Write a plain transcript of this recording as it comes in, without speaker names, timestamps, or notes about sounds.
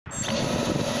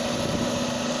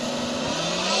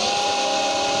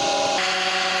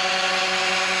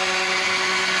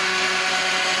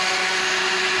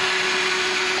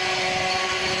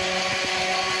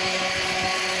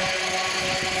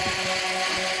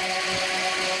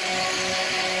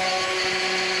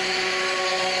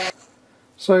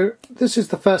So this is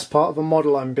the first part of a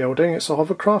model I'm building. It's a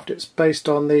hovercraft. It's based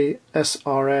on the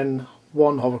SR.N1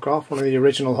 hovercraft, one of the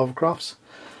original hovercrafts.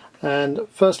 And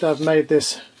firstly I've made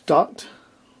this duct.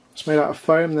 It's made out of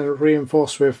foam, then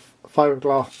reinforced with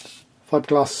fiberglass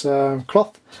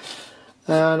cloth.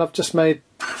 And I've just made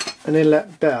an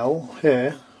inlet bell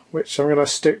here, which I'm going to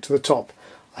stick to the top.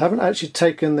 I haven't actually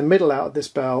taken the middle out of this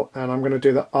bell, and I'm going to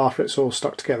do that after it's all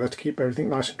stuck together to keep everything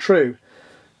nice and true,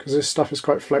 because this stuff is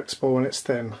quite flexible when it's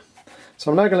thin.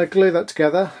 So I'm now going to glue that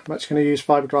together. I'm actually going to use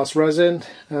fiberglass resin,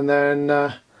 and then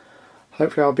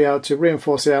hopefully I'll be able to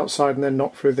reinforce the outside and then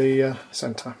knock through the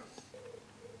centre.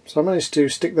 So I managed to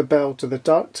stick the bell to the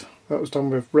duct. That was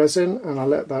done with resin, and I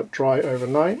let that dry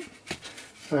overnight.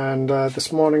 And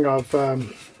this morning I've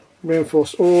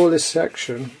reinforced all this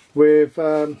section with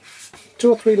 2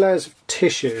 or 3 layers of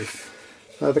tissue.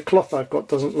 The cloth I've got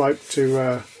doesn't like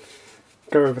to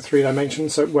go over 3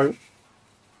 dimensions, so it won't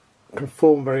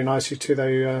conform very nicely to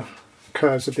the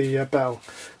curves of the bell.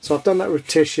 So I've done that with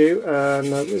tissue, and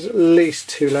there's at least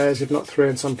 2 layers, if not 3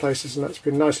 in some places, and that's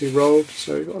been nicely rolled.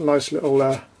 So you've got a nice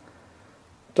little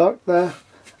duct there.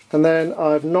 And then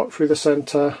I've knocked through the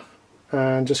centre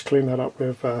and just cleaned that up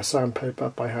with sandpaper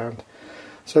by hand.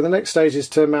 So the next stage is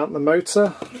to mount the motor,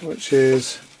 which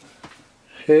is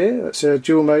here. That's a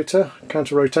dual motor,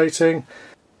 counter-rotating.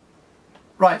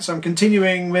 Right, so I'm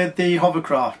continuing with the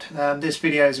hovercraft. This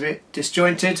video is a bit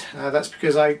disjointed. That's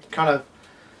because I kind of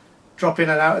drop in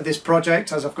and out of this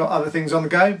project as I've got other things on the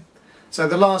go. So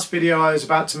the last video I was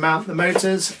about to mount the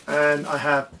motors, and I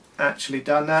have actually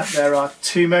done that. There are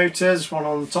 2 motors, one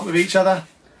on top of each other.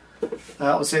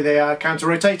 Obviously they are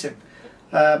counter-rotating.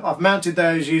 I've mounted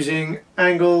those using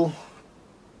angle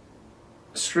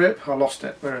strip. I lost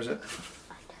it. Where is it?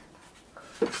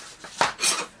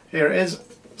 Here it is.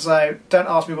 So don't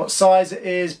ask me what size it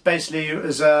is. Basically it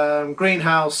was a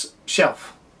greenhouse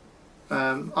shelf.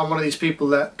 I'm one of these people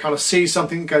that kind of sees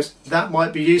something and goes, that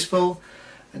might be useful,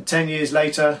 and 10 years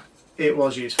later it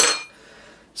was useful.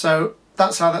 So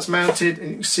that's how that's mounted, and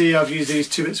you can see I've used these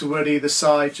 2 bits of wood either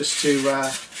side just to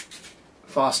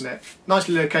fasten it.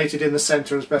 Nicely located in the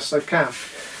centre as best as I can.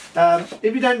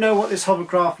 If you don't know what this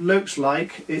hovercraft looks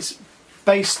like, it's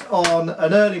based on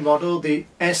an early model, the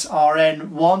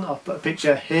SR.N1. I've put a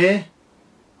picture here.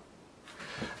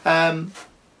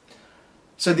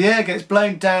 So the air gets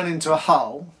blown down into a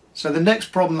hull. So the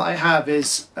next problem that I have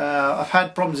is I've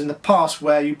had problems in the past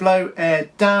where you blow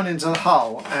air down into the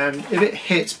hull, and if it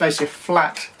hits basically a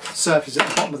flat surface at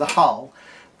the bottom of the hull,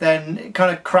 then it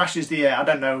kind of crashes the air. I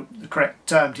don't know the correct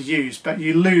term to use, but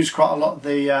you lose quite a lot of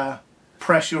the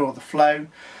pressure or the flow.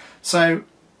 So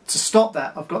to stop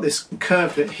that, I've got this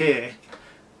curved bit here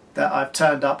that I've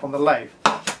turned up on the lathe.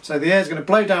 So the air is going to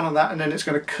blow down on that, and then it's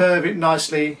going to curve it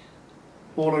nicely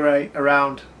all the way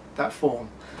around that form.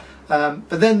 But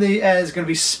then the air is going to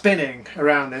be spinning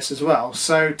around this as well.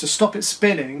 So to stop it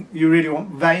spinning, you really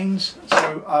want vanes.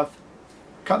 So I've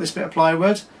cut this bit of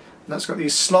plywood, and that's got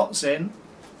these slots in,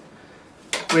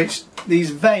 which these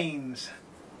vanes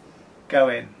go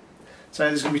in. So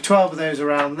there's going to be 12 of those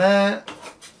around there,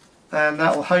 and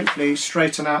that will hopefully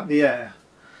straighten out the air.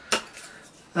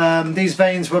 These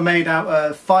vanes were made out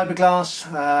of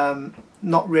fiberglass.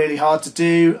 Not really hard to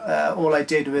do. All I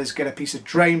did was get a piece of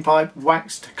drain pipe,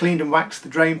 cleaned and waxed the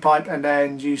drain pipe, and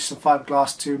then used some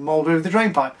fiberglass to mould over the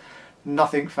drain pipe.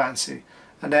 Nothing fancy.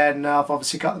 And then I've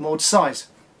obviously cut them all to size.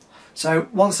 So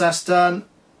once that's done,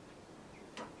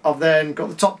 I've then got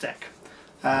the top deck.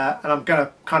 And I'm going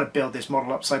to kind of build this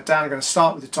model upside down. I'm going to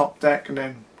start with the top deck and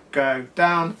then go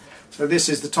down. So this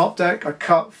is the top deck. I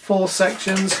cut 4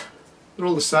 sections. They're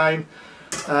all the same.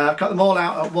 Cut them all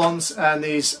out at once, and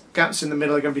these gaps in the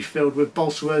middle are going to be filled with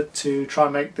balsa wood to try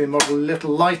and make the model a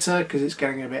little lighter because it's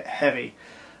getting a bit heavy.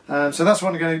 So that's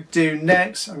what I'm going to do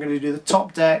next. I'm going to do the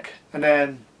top deck and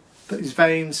then put these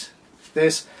vanes,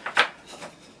 this.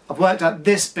 I've worked out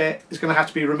this bit is going to have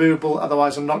to be removable,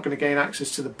 otherwise I'm not going to gain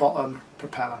access to the bottom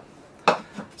propeller.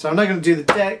 So I'm now going to do the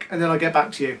deck, and then I'll get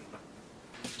back to you.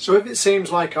 So if it seems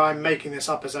like I'm making this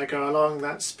up as I go along,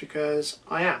 that's because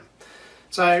I am.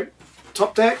 So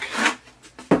top deck,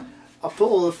 I've put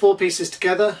all the 4 pieces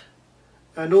together,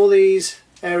 and all these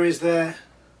areas there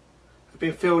have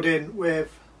been filled in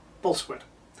with balsa wood.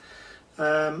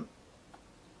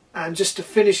 And just to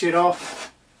finish it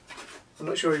off, I'm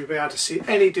not sure you'll be able to see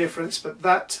any difference, but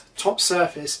that top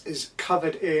surface is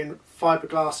covered in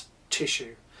fiberglass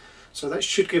tissue. So that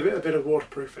should give it a bit of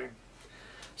waterproofing.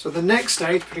 So the next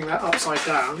stage, putting that upside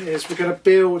down, is we're going to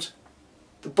build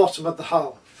the bottom of the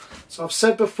hull. So I've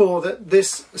said before that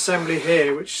this assembly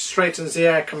here, which straightens the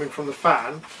air coming from the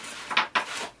fan,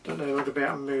 Don't know if I'm going to be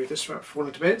able to move this without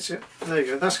falling to bits. Yeah, there you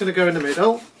go. That's going to go in the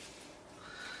middle.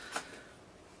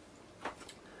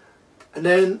 And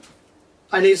then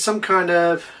I need some kind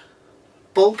of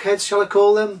bulkheads, shall I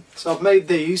call them? So I've made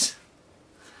these.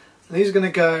 And these are going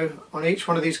to go on each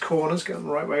one of these corners. Get them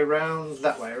the right way around,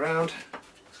 that way around.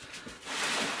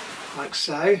 Like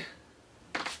so.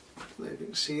 Maybe you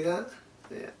can see that.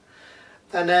 Yeah.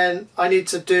 And then I need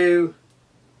to do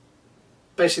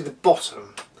basically the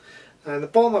bottom. And the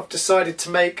bottom I've decided to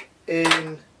make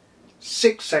in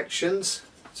 6 sections.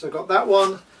 So I've got that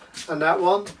one and that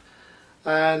one.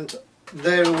 And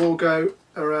they will all go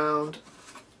around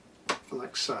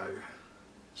like so.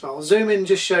 So I'll zoom in and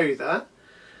just show you that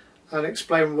and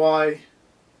explain why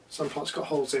some parts got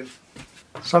holes in.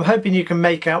 So I'm hoping you can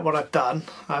make out what I've done.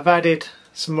 I've added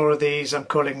some more of these, I'm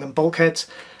calling them bulkheads,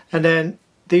 and then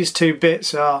these 2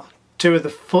 bits are two of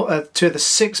the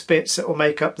 6 bits that will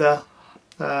make up the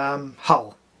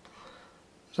hull.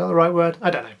 Is that the right word? I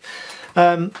don't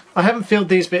know. I haven't filled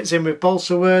these bits in with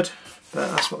balsa wood,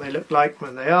 but that's what they look like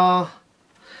when they are.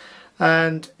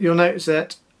 And you'll notice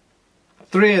that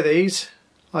 3 of these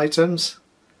items,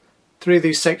 3 of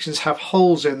these sections have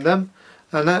holes in them,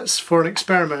 and that's for an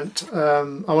experiment. I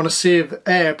want to see if the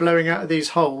air blowing out of these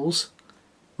holes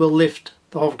will lift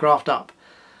the hovercraft up.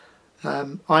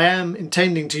 I am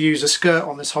intending to use a skirt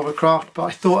on this hovercraft, but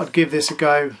I thought I'd give this a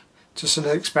go, just an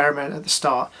experiment at the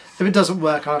start. If it doesn't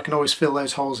work, I can always fill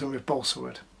those holes in with balsa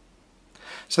wood.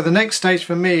 So the next stage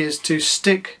for me is to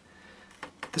stick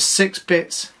the 6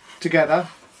 bits together.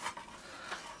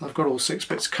 I've got all 6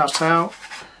 bits cut out,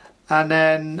 and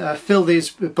then fill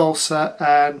these with balsa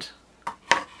and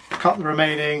cut the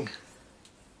remaining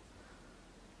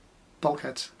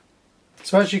bulkheads.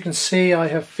 So as you can see, I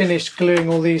have finished gluing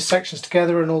all these sections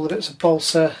together and all the bits of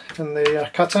balsa and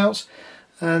the cutouts.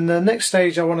 And the next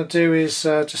stage I want to do is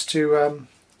just to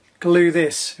glue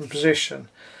this in position.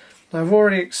 Now, I've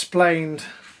already explained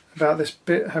about this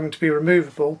bit having to be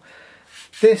removable.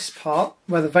 This part,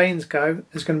 where the vanes go,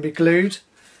 is going to be glued.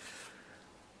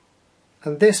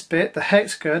 And this bit, the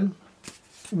hexagon,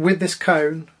 with this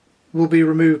cone, will be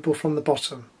removable from the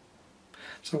bottom.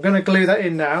 So I'm going to glue that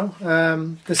in now.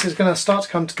 This is going to start to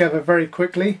come together very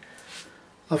quickly.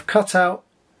 I've cut out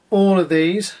all of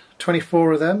these,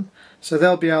 24 of them, so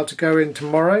they'll be able to go in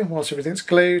tomorrow once everything's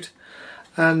glued.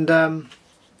 And I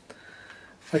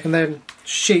can then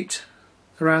sheet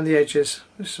around the edges,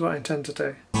 which is what I intend to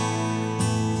do.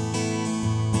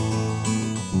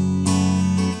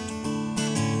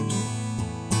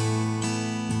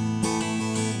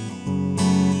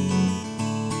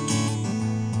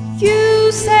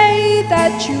 You say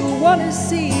that you want to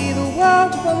see the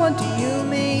world, but what do you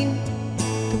mean?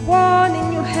 The one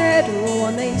in your head or the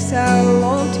one they sell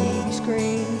on TV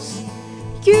screens?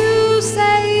 You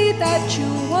say that you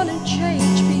want to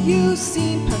change, but you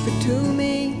seem perfect to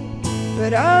me.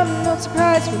 But I'm not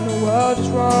surprised when the world is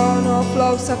run off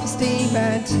low self-esteem.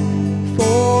 And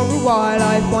for a while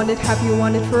I've wondered, have you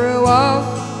wondered for a while,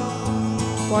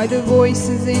 why the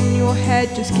voices in your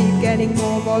head just keep getting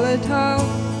more volatile?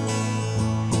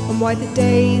 And why the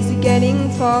days are getting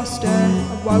faster,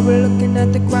 and why we're looking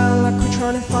at the ground like we're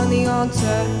trying to find the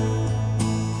answer.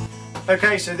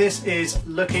 Okay, so this is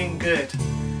looking good,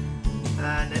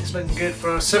 and it's looking good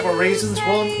for several reasons.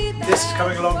 One, this is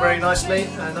coming along very nicely,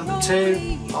 and number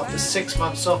 2, after 6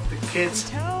 months off, the kids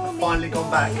have finally gone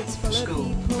back to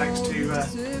school thanks to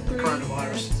the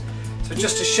coronavirus. So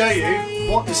just to show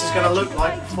you what this is going to look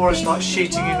like before I start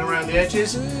sheeting in around the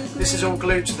edges, this is all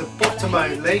glued to the bottom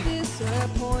only.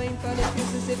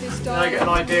 Now I get an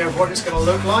idea of what it's going to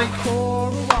look like.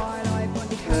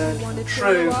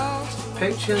 True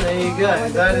picture, there you go,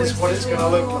 that is what it's going to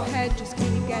look like.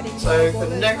 So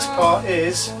the next part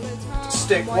is to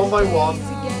stick one by one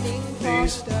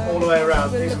these all the way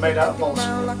around. These are made out of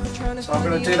balsa. So I'm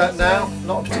going to do that now,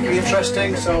 not particularly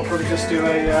interesting, so I'll probably just do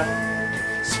a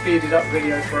speeded up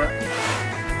video for it.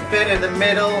 The bit in the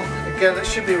middle, again, that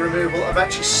should be removable. I've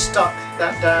actually stuck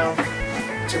that down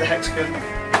to the hexagon.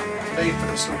 Leave, but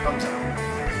it still comes out.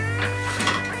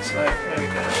 So there we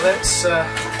go. Let's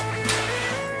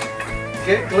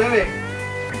get gluing.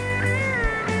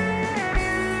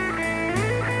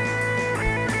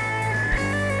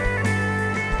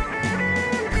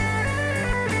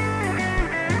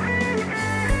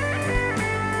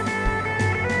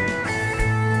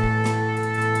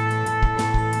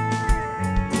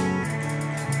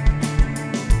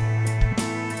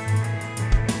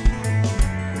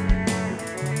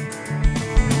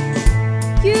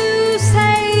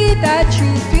 That you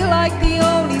feel like the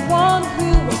only one who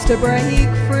wants to break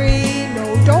free.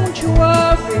 No, don't you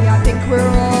worry, I think we're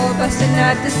all busting out.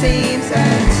 at the seams,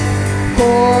 and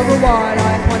for a while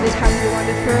I've wondered how you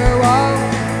wondered for a while.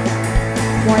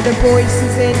 Why the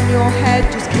voices in your head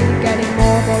just keep getting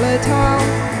more volatile,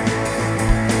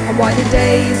 and why the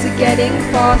days are getting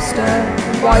faster,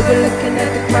 and why we're looking at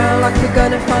the ground like we're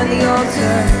gonna find the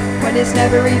answer when it's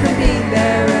never even been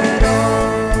there at all.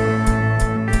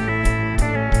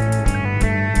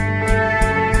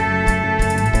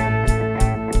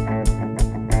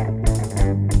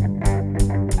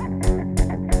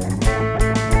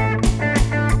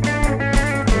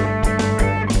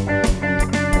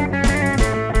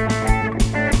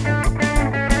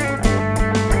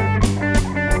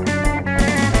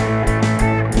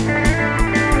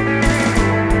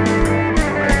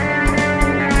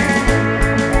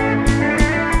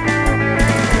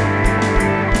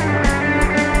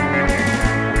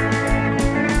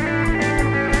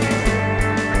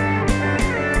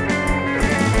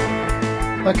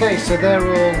 Okay, so they're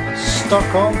all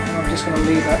stuck on. I'm just going to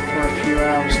leave that for a few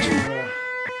hours to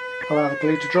allow the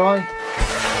glue to dry.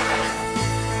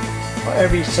 Got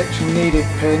every section needed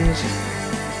pins,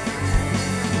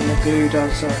 and the glue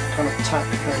does kind of tap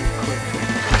very quickly.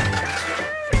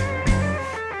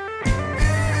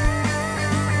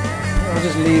 I'll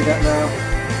just leave that now.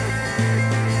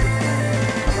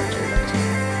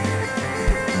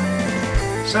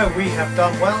 So we have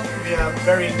done well. We are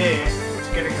very near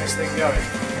to getting this thing going.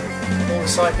 All the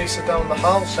side pieces are done on the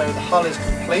hull, so the hull is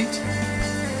complete.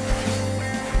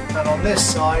 And on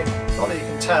this side, not that you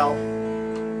can tell,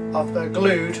 I've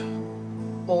glued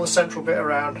all the central bit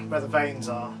around where the vanes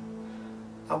are.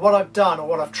 And what I've done, or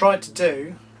what I've tried to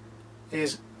do,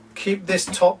 is keep this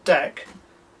top deck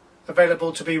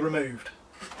available to be removed.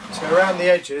 So around the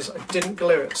edges I didn't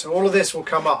glue it, so all of this will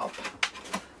come up,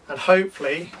 and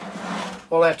hopefully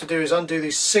all I have to do is undo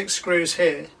these 6 screws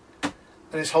here and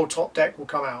this whole top deck will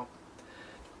come out.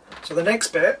 So the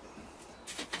next bit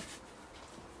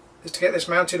is to get this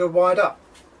mounted or wired up.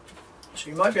 So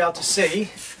you might be able to see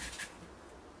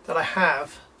that I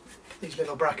have these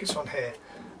little brackets on here.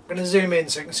 I'm going to zoom in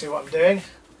so you can see what I'm doing.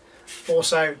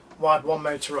 Also wired one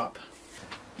motor up.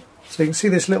 So you can see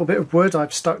this little bit of wood.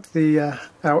 I've stuck to the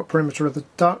outer perimeter of the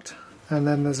duct, and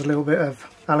then there's a little bit of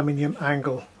aluminium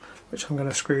angle which I'm going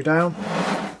to screw down,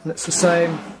 and it's the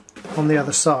same on the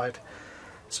other side.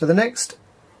 So the next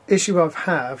issue I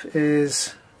have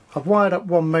is I've wired up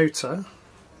one motor,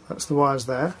 that's the wires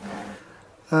there,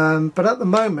 but at the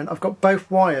moment I've got both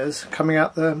motors coming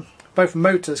out the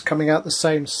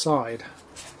same side.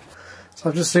 So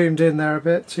I've just zoomed in there a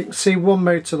bit, so you can see one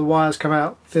motor, the wires come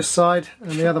out this side,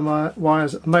 and the other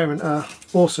wires at the moment are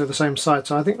also the same side.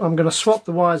 So I think I'm going to swap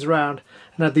the wires around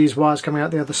and have these wires coming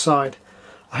out the other side.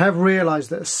 I have realised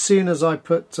that as soon as I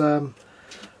put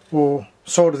or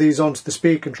solder these onto the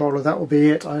speed controller, that will be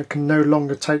it. I can no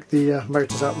longer take the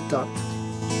motors out the duct.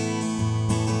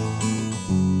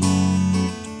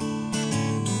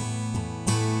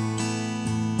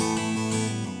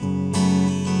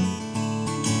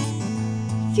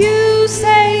 You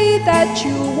say that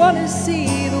you want to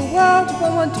see the world,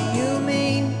 but what do you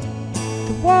mean?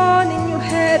 The one in your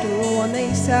head or the one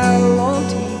they sell on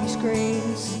TV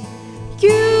screens?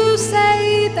 You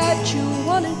say that you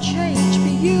want to change,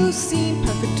 but you seem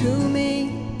perfect to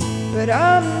me. But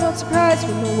I'm not surprised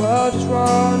when the world is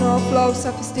run off low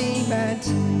self-esteem and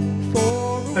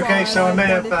okay, so I may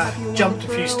have jumped a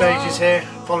few stages here.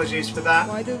 Apologies for that.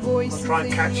 I'll try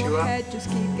and catch you up.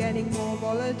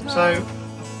 So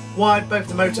wired both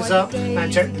the motors up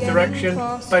and checked the direction.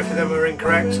 Both of them were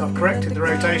incorrect, so I've corrected the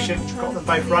rotation, got them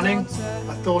both running.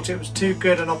 I thought it was too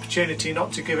good an opportunity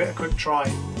not to give it a quick try.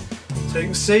 So you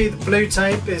can see the blue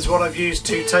tape is what I've used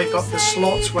to tape up the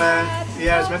slots where the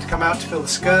air is meant to come out to fill the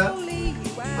skirt.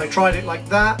 I tried it like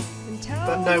that,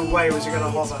 but no way was it going to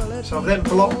hover. So I've then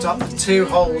blocked up the 2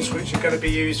 holes which are going to be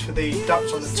used for the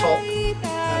ducts on the top,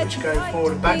 which go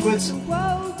forward and backwards. And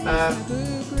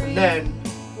then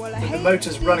with the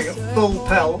motors running at full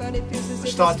pelt, I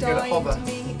started to get it hover.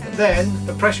 And then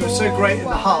the pressure was so great in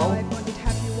the hull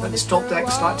that this top deck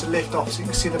started to lift off. So you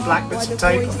can see the black bits of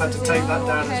tape. I've had to tape that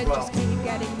down as well.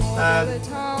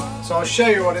 So I'll show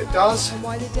you what it does,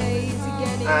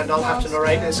 and I'll have to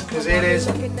narrate this because it is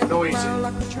noisy.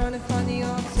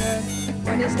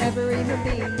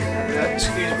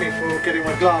 Excuse me for getting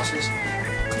my glasses.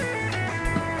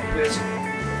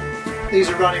 These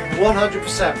are running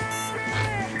 100%.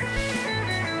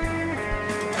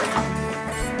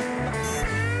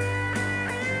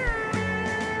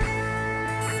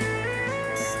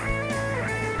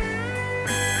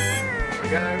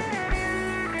 Go.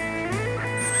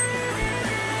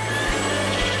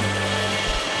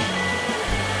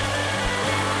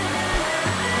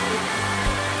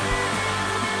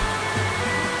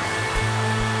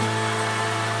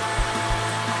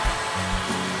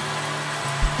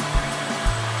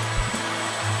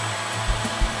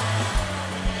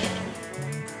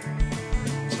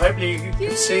 hopefully you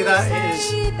can see that it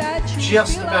is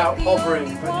just about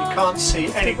hovering, but you can't see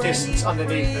any distance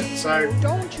underneath it. So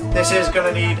this is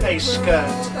going to need a skirt,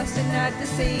 because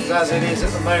as it is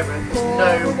at the moment,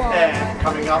 there's no air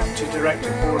coming up to direct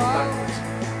it forward and backwards.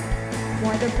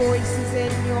 Why the voices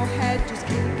in your head just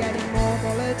keep getting more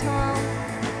volatile?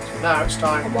 Now it's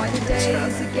time. And why the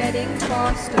days are getting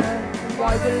faster? And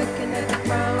why we're looking at the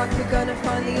ground like we're gonna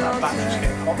find the answer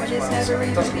when it's never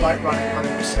even doesn't like running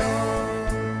 100%.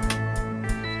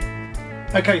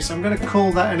 Okay, so I'm going to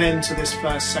call that an end to this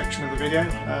first section of the video.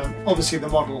 Obviously the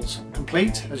model's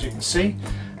complete, as you can see,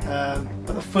 but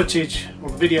the footage, or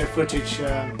the video footage,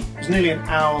 was nearly an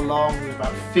hour long with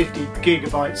about 50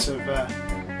 gigabytes of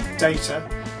data.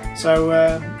 So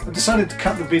I decided to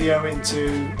cut the video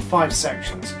into 5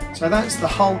 sections. So that's the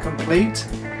hull complete.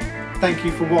 Thank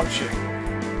you for watching.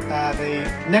 The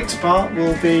next part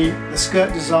will be the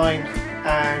skirt design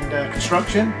and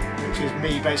construction, which is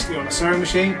me basically on a sewing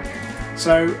machine.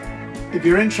 So if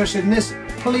you're interested in this,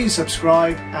 please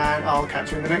subscribe and I'll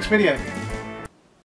catch you in the next video.